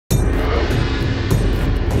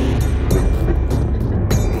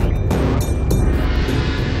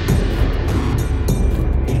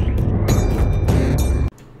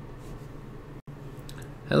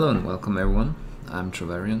Hello and welcome everyone, I'm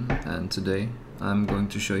Travarian, and today I'm going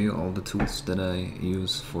to show you all the tools that I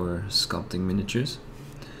use for sculpting miniatures.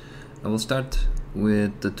 I will start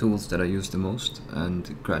with the tools that I use the most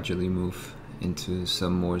and gradually move into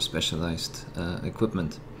some more specialized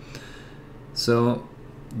equipment. So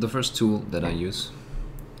the first tool that I use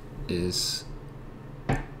is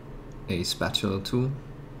a spatula tool.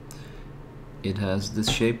 It has this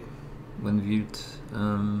shape when viewed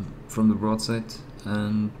from the broadside,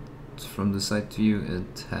 and from the side view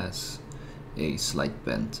it has a slight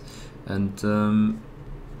bend. And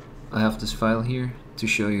I have this file here to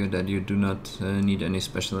show you that you do not need any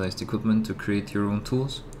specialized equipment to create your own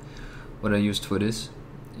tools. What I used for this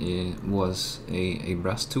was a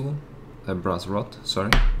brass tool, a brass rod,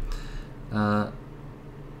 sorry, and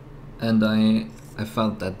I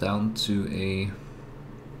filed that down to a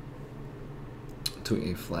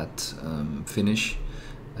flat finish,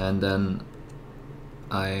 and then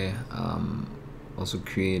I also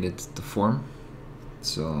created the form.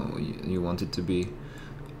 So you want it to be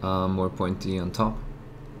more pointy on top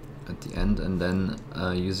at the end, and then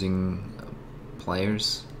using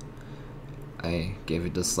pliers I gave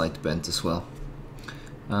it a slight bend as well.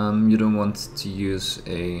 You don't want to use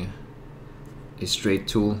a straight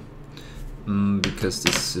tool because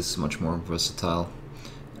this is much more versatile,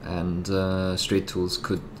 and straight tools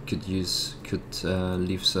could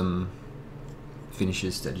leave some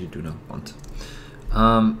finishes that you do not want.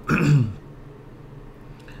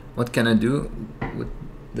 What can I do with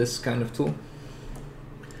this kind of tool?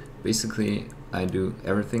 Basically, I do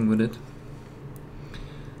everything with it.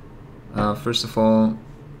 First of all,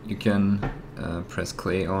 you can press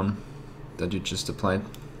clay on that you just applied.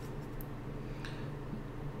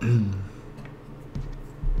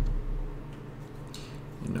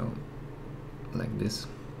 Like this.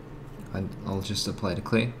 I'll just apply the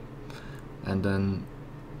clay and then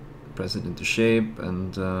press it into shape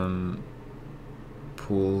and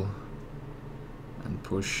pull and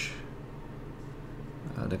push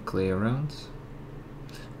the clay around,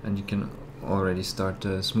 and you can already start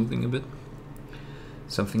smoothing a bit.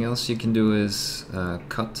 Something else you can do is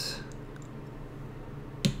cut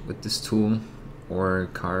with this tool or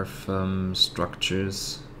carve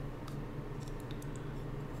structures.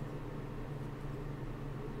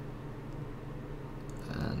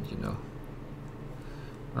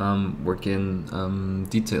 And work in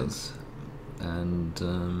details and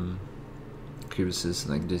crevices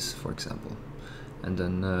like this, for example. And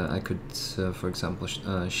then I could, for example,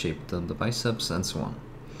 shape the biceps and so on.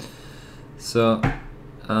 So,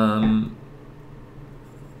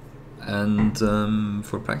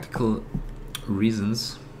 for practical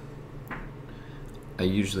reasons, I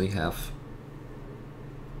usually have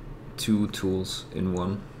two tools in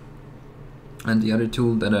one. And the other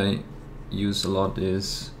tool that I use a lot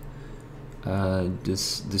is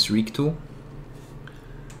this reek tool,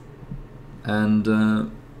 and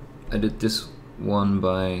I did this one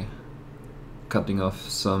by cutting off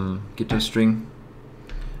some guitar string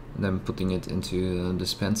and then putting it into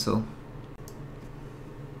this pencil.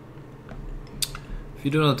 If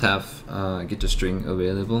you do not have guitar string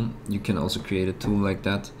available, you can also create a tool like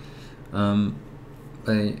that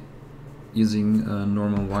by using a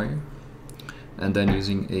normal wire, and then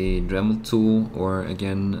using a Dremel tool, or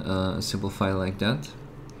again a simple file like that.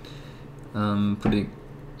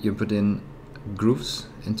 You put in grooves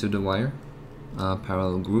into the wire,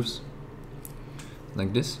 parallel grooves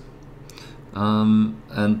like this,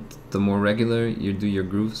 and the more regular you do your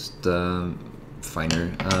grooves, the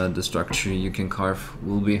finer the structure you can carve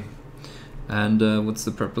will be. And what's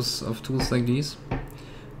the purpose of tools like these?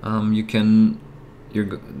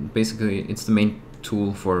 Basically it's the main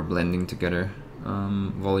tool for blending together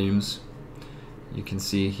volumes. You can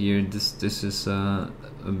see here this is a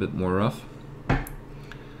bit more rough,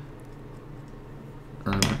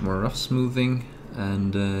 smoothing,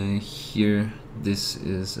 and here this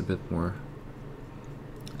is a bit more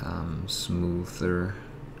smoother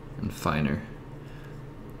and finer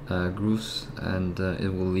grooves, and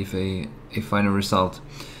it will leave a finer result.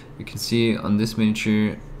 You can see on this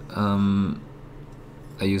miniature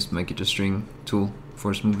I used my guitar string tool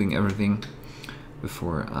for smoothing everything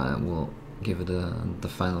before I will give it the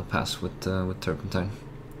final pass with turpentine.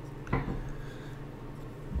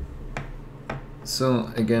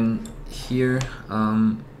 So again, here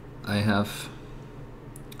I have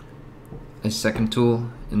a second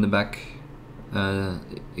tool in the back.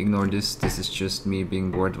 Ignore this is just me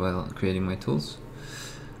being bored while creating my tools.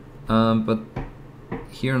 But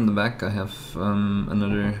here on the back I have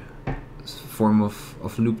another form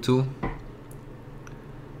of loop tool,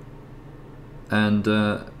 and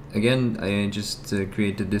again, I just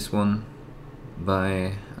created this one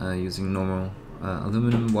by using normal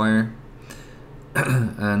aluminum wire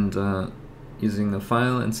and using a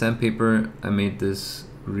file and sandpaper. I made this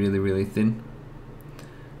really thin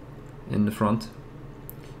in the front,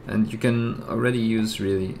 and you can already use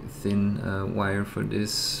really thin wire for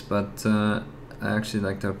this, but I actually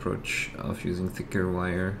like the approach of using thicker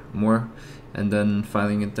wire more and then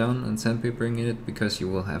filing it down and sandpapering it, because you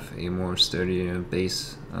will have a more sturdy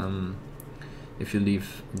base if you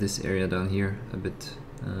leave this area down here a bit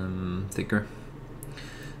thicker.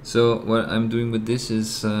 So what I'm doing with this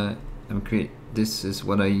is this is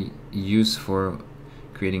what I use for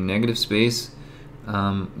creating negative space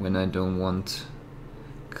when I don't want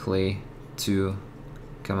clay to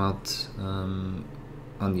come out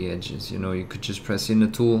on the edges. You know, you could just press in the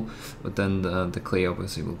tool, but then the clay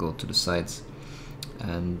obviously will go to the sides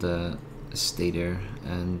and stay there,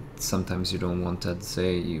 and sometimes you don't want that.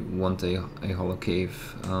 Say you want a hollow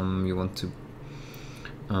cave, you want to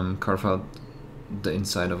carve out the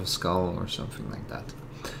inside of a skull or something like that.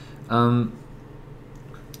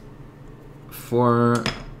 For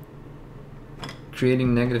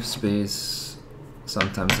creating negative space,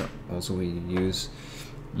 sometimes also we use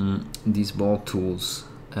these ball tools,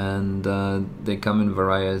 and they come in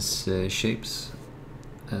various shapes,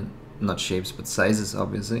 and not shapes but sizes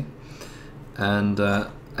obviously, and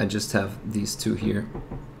I just have these two here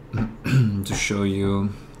to show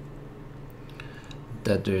you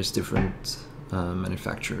that there's different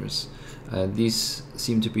manufacturers. These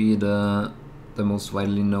seem to be the most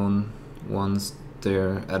widely known ones.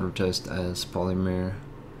 They're advertised as polymer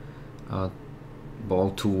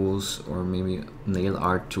ball tools, or maybe nail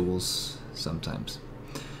art tools sometimes.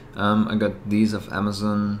 I got these off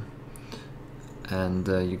Amazon, and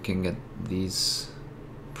you can get these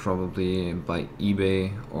probably by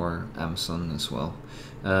eBay or Amazon as well.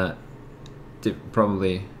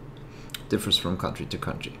 Probably differs from country to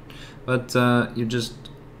country, but you just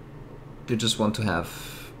want to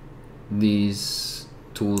have these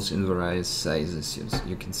tools in various sizes.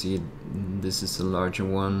 You can see this is a larger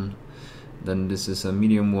one, then this is a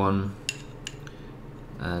medium one,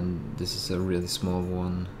 and this is a really small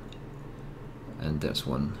one, and there's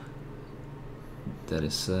one that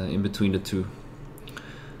is in between the two.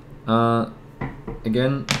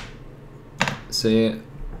 Again, say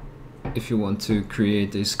if you want to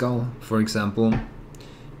create a skull, for example,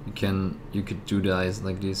 you could do the eyes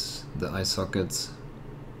like this, the eye sockets.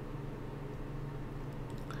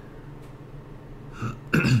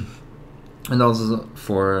 And also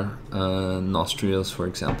for nostrils, for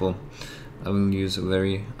example, I will use a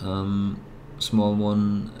very small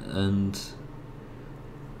one and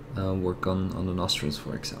work on the nostrils,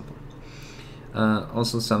 for example.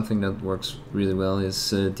 Also, something that works really well is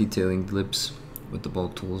detailing the lips with the ball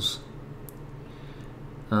tools,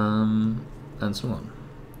 and so on.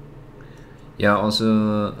 Yeah,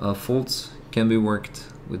 also folds can be worked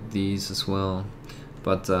with these as well,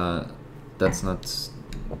 but that's not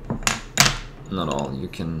all. You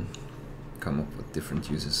can come up with different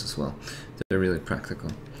uses as well. They're really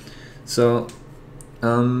practical. So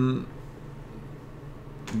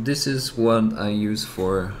this is what I use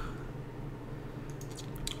for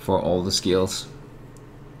all the scales,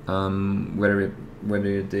 whether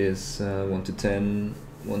it is 1 to 10,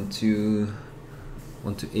 1 to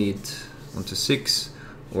 8, 1 to 6,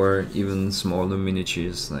 or even smaller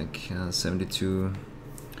miniatures like 72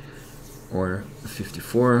 or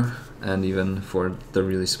 54, and even for the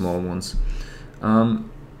really small ones.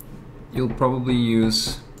 You'll probably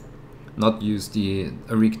not use the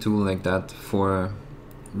rig tool like that for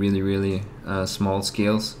really small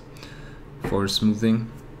scales for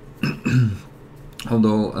smoothing.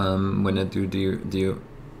 Although when I do the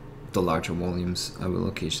larger volumes, I will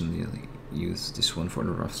occasionally use this one for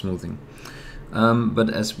the rough smoothing. But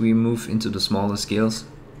as we move into the smaller scales,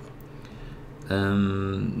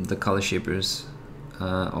 the color shapers,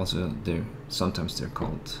 also sometimes they're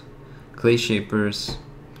called clay shapers,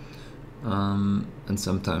 and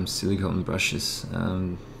sometimes silicone brushes.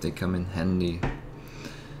 They come in handy,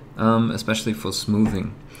 especially for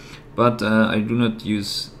smoothing. But I do not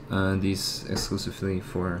use these exclusively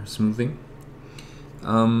for smoothing.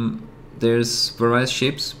 There's various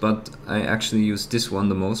shapes, but I actually use this one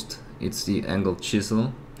the most. It's the angled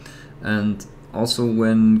chisel, and also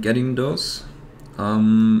when getting those,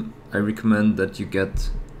 I recommend that you get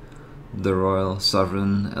the Royal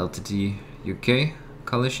Sovereign Ltd UK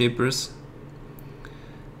color shapers,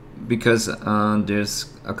 because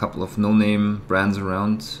there's a couple of no-name brands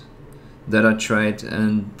around that I tried,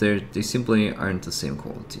 and they simply aren't the same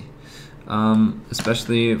quality.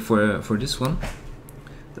 Especially for this one,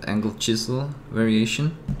 angle chisel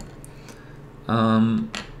variation. I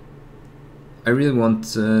really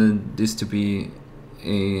want this to be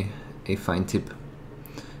a fine tip.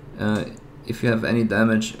 If you have any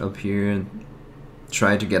damage up here,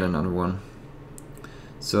 try to get another one.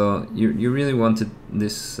 So you really wanted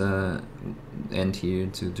this end here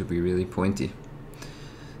to be really pointy.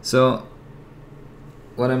 So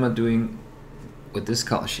what am I doing with this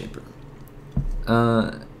color shaper?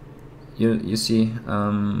 You see,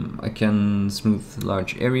 I can smooth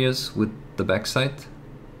large areas with the backside.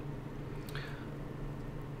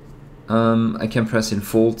 I can press in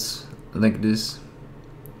folds like this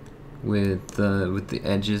with the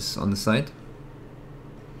edges on the side.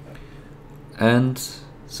 And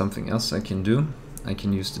something else I can do, I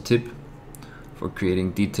can use the tip for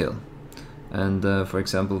creating detail. And for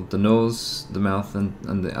example, the nose, the mouth,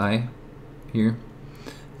 and the eye here.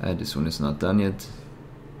 This one is not done yet.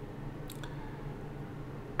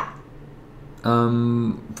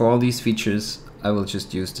 For all these features, I will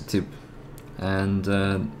just use the tip. And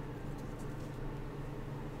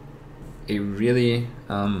a really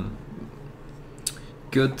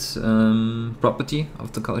good property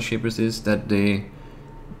of the color shapers is that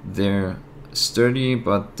they're sturdy,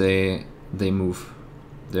 but they move.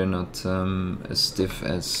 They're not as stiff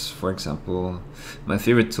as, for example, my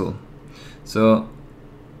favorite tool. So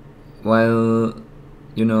while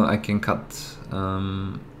I can cut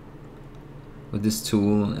with this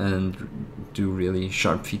tool and do really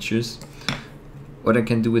sharp features, what I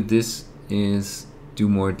can do with this is do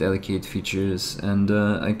more delicate features, and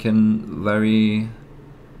I can vary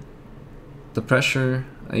the pressure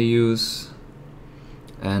I use,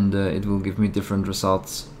 and it will give me different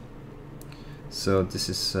results. So this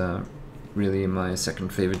is really my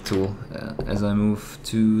second favorite tool as I move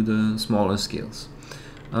to the smaller scales.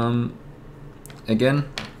 Again,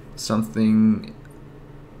 something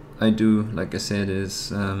I do, like I said,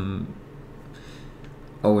 is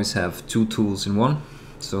always have two tools in one.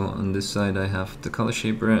 So on this side I have the color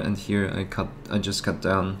shaper, and here I just cut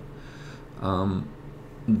down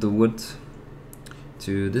the wood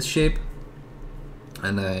to this shape,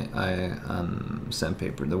 and I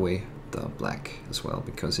sandpapered away the black as well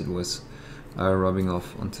because it was rubbing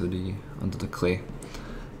off onto the clay.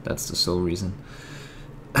 That's the sole reason.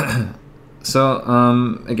 So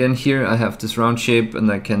again, here I have this round shape,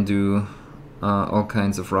 and I can do all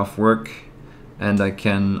kinds of rough work, and I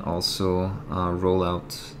can also roll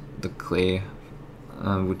out the clay,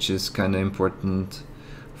 which is kind of important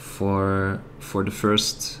for the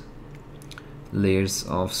first layers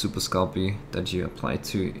of Super Sculpey that you apply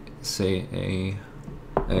to, say,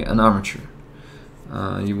 an armature.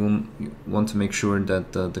 You will want to make sure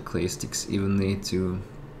that the clay sticks evenly to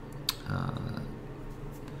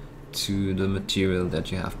the material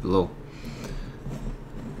that you have below.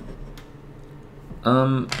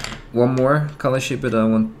 One more color shaper that I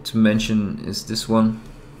want to mention is this one.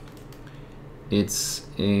 It's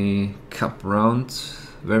a cup round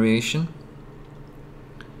variation,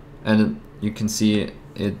 and you can see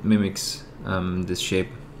it mimics this shape.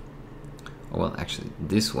 Well, actually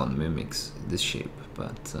this one mimics this shape,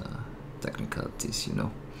 but technicalities,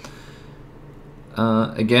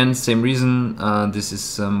 again, same reason. This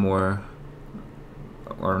is more,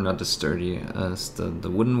 or not as sturdy as the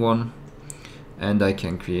wooden one, and I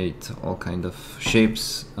can create all kind of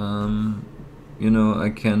shapes. I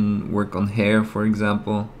can work on hair, for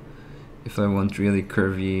example. If I want really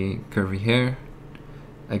curvy hair,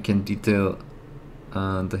 I can detail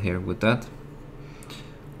the hair with that,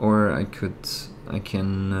 or I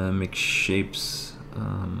can make shapes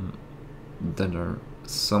that are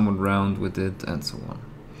somewhat round with it, and so on.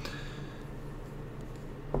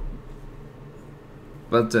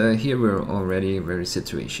 But here we're already very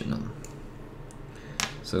situational.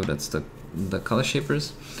 So that's the color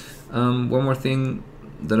shapers. One more thing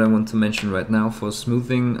that I want to mention right now: for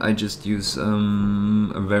smoothing, I just use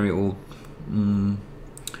a very old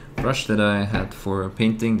brush that I had for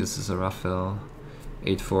painting. This is a Raphael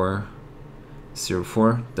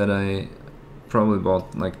 8404 that I probably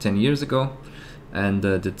bought like 10 years ago, and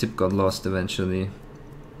the tip got lost eventually.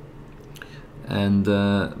 And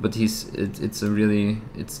but it's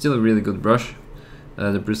still a really good brush.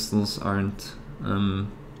 The bristles aren't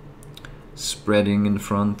spreading in the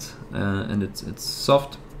front, and it's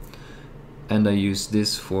soft. And I use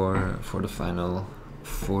this for the final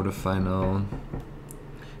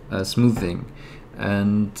smoothing.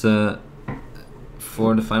 And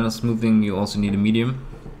for the final smoothing, you also need a medium.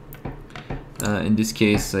 In this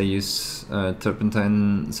case, I use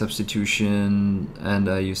turpentine substitution, and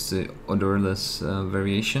I use the odorless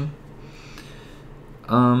variation.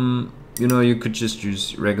 you know, you could just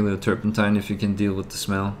use regular turpentine if you can deal with the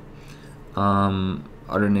smell.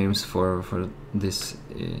 Other names for this,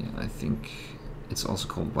 I think it's also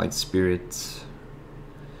called white spirit.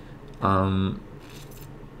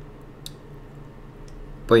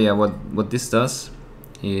 But yeah, what this does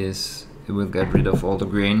is it will get rid of all the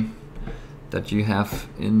grain that you have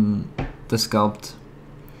in the sculpt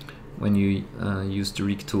when you use the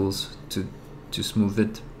Reek tools to smooth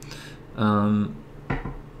it.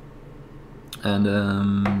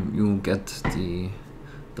 You'll get the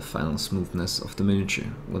final smoothness of the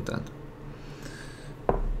miniature with that.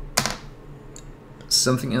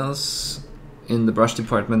 Something else in the brush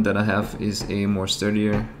department that I have is a more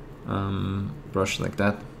sturdier brush like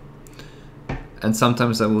that, and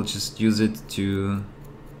sometimes I will just use it to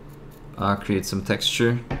create some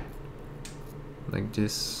texture like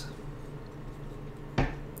this. You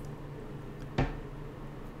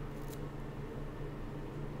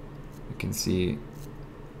can see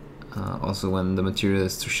also when the material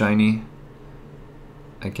is too shiny,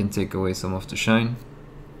 I can take away some of the shine,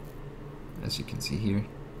 as you can see here,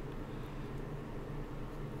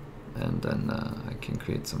 and then I can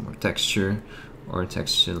create some more texture, or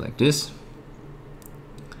texture like this.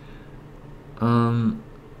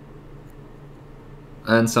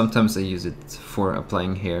 And sometimes I use it for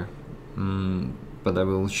applying hair, but I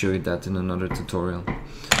will show you that in another tutorial.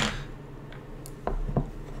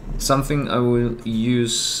 Something I will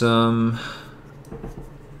use when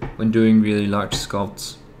doing really large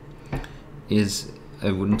sculpts is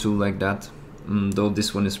a wooden tool like that. Though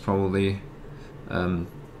this one is probably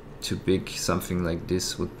too big, something like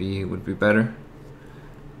this would be better.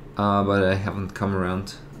 But I haven't come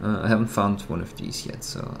around. I haven't found one of these yet,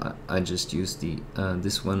 so I just use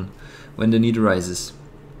this one when the need arises.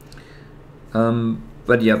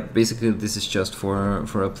 But yeah, basically this is just for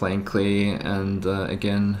applying clay and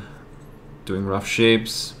again doing rough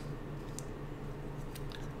shapes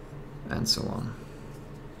and so on.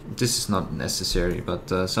 This is not necessary, but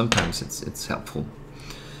sometimes it's helpful.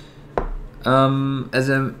 As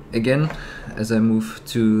I move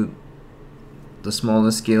to the smaller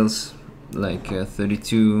scales, like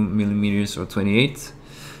 32 millimeters or 28,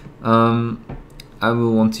 I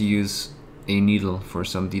will want to use a needle for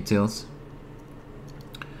some details.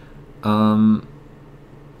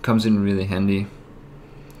 Comes in really handy,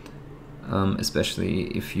 especially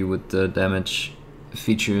if you would damage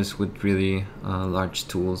features with really large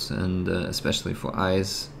tools, and especially for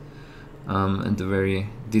eyes and the very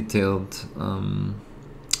detailed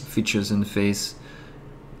features in the face,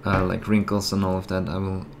 like wrinkles and all of that. I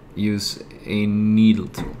will use a needle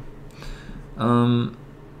tool.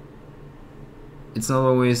 It's not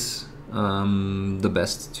always the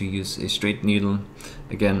best to use a straight needle.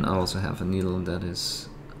 Again, I also have a needle that is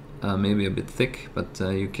maybe a bit thick, but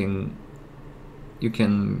you can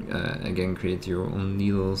again create your own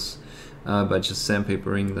needles by just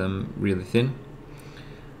sandpapering them really thin.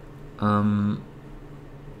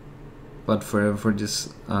 But for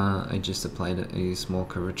this, I just applied a small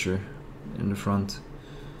curvature in the front,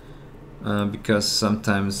 because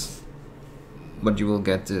sometimes what you will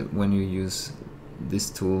get when you use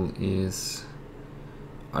this tool is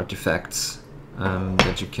artifacts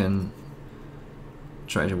that you can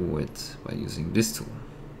try to avoid by using this tool.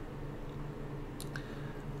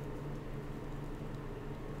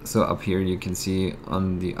 So up here you can see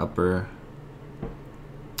on the upper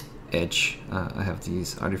edge I have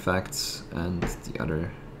these artifacts, and the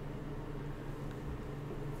other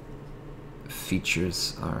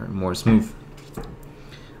features are more smooth.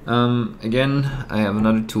 Again, I have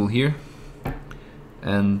another tool here,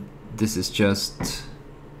 and this is just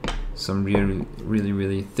some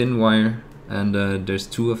really thin wire, and there's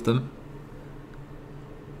two of them.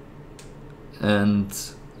 And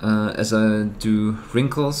as I do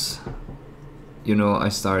wrinkles, you know, I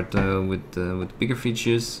start with bigger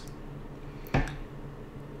features,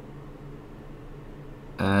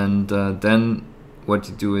 and then what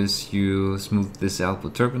you do is you smooth this out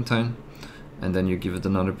with turpentine, and then you give it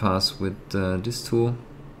another pass with this tool,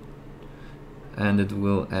 and it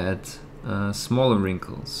will add smaller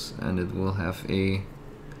wrinkles, and it will have an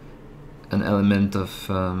element of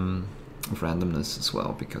randomness as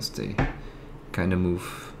well, because they kind of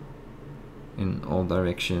move in all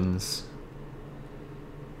directions.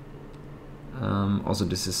 Also,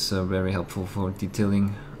 this is very helpful for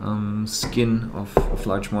detailing skin of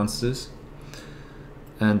large monsters.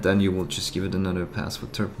 And then you will just give it another pass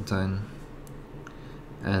with turpentine,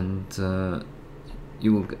 and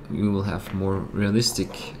you will have more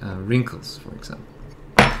realistic wrinkles, for example.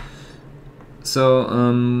 So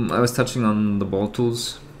I was touching on the ball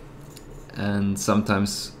tools, and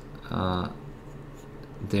sometimes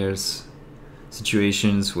there's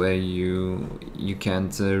situations where you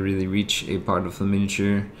can't really reach a part of the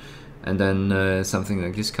miniature, and then something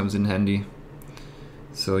like this comes in handy,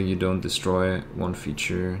 so you don't destroy one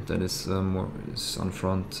feature that is is on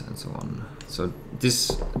front and so on. So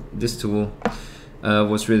this tool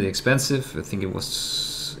was really expensive. I think it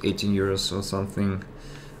was 18 euros or something,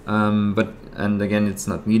 and again, it's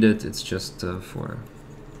not needed. It's just for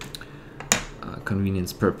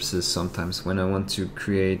convenience purposes. Sometimes when I want to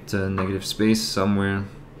create a negative space somewhere,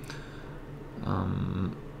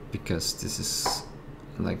 because this is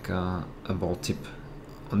like a ball tip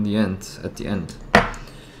on the end, at the end.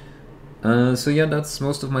 So yeah, that's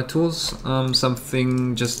most of my tools.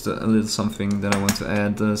 Just a little something that I want to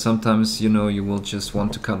add. Sometimes, you know, you will just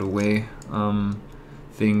want to cut away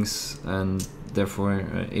things, and therefore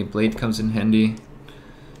a blade comes in handy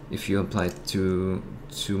if you apply too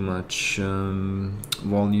much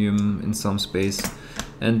volume in some space,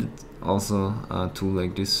 and also a tool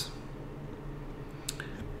like this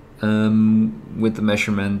with the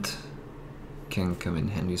measurement can come in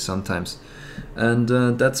handy sometimes. And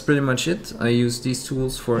that's pretty much it. I use these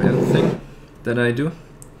tools for everything that I do,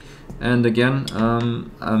 and again,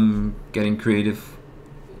 I'm getting creative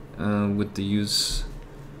with the use.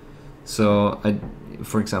 So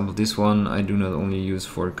for example, this one I do not only use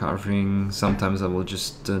for carving. Sometimes I will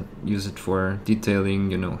just use it for detailing,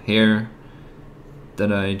 you know, hair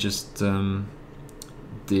that I just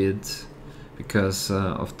did because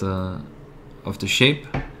of the shape,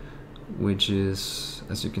 which is,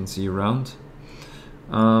 as you can see, round,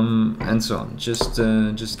 and so on. Just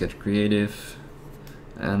get creative,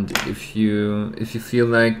 and if you feel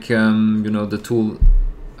like you know, the tool,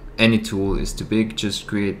 any tool is too big, just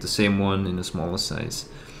create the same one in a smaller size,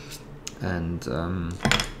 and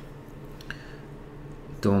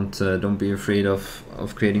don't be afraid of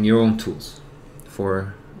creating your own tools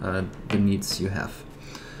for the needs you have.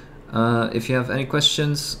 If you have any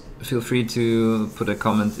questions, feel free to put a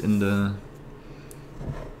comment in the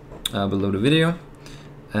below the video,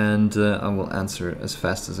 and I will answer as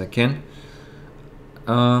fast as I can.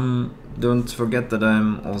 Don't forget that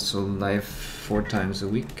I'm also live 4 times a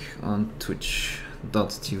week on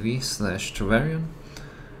twitch.tv/Trovarion.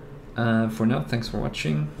 For now, thanks for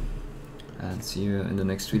watching, and see you in the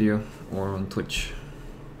next video or on Twitch.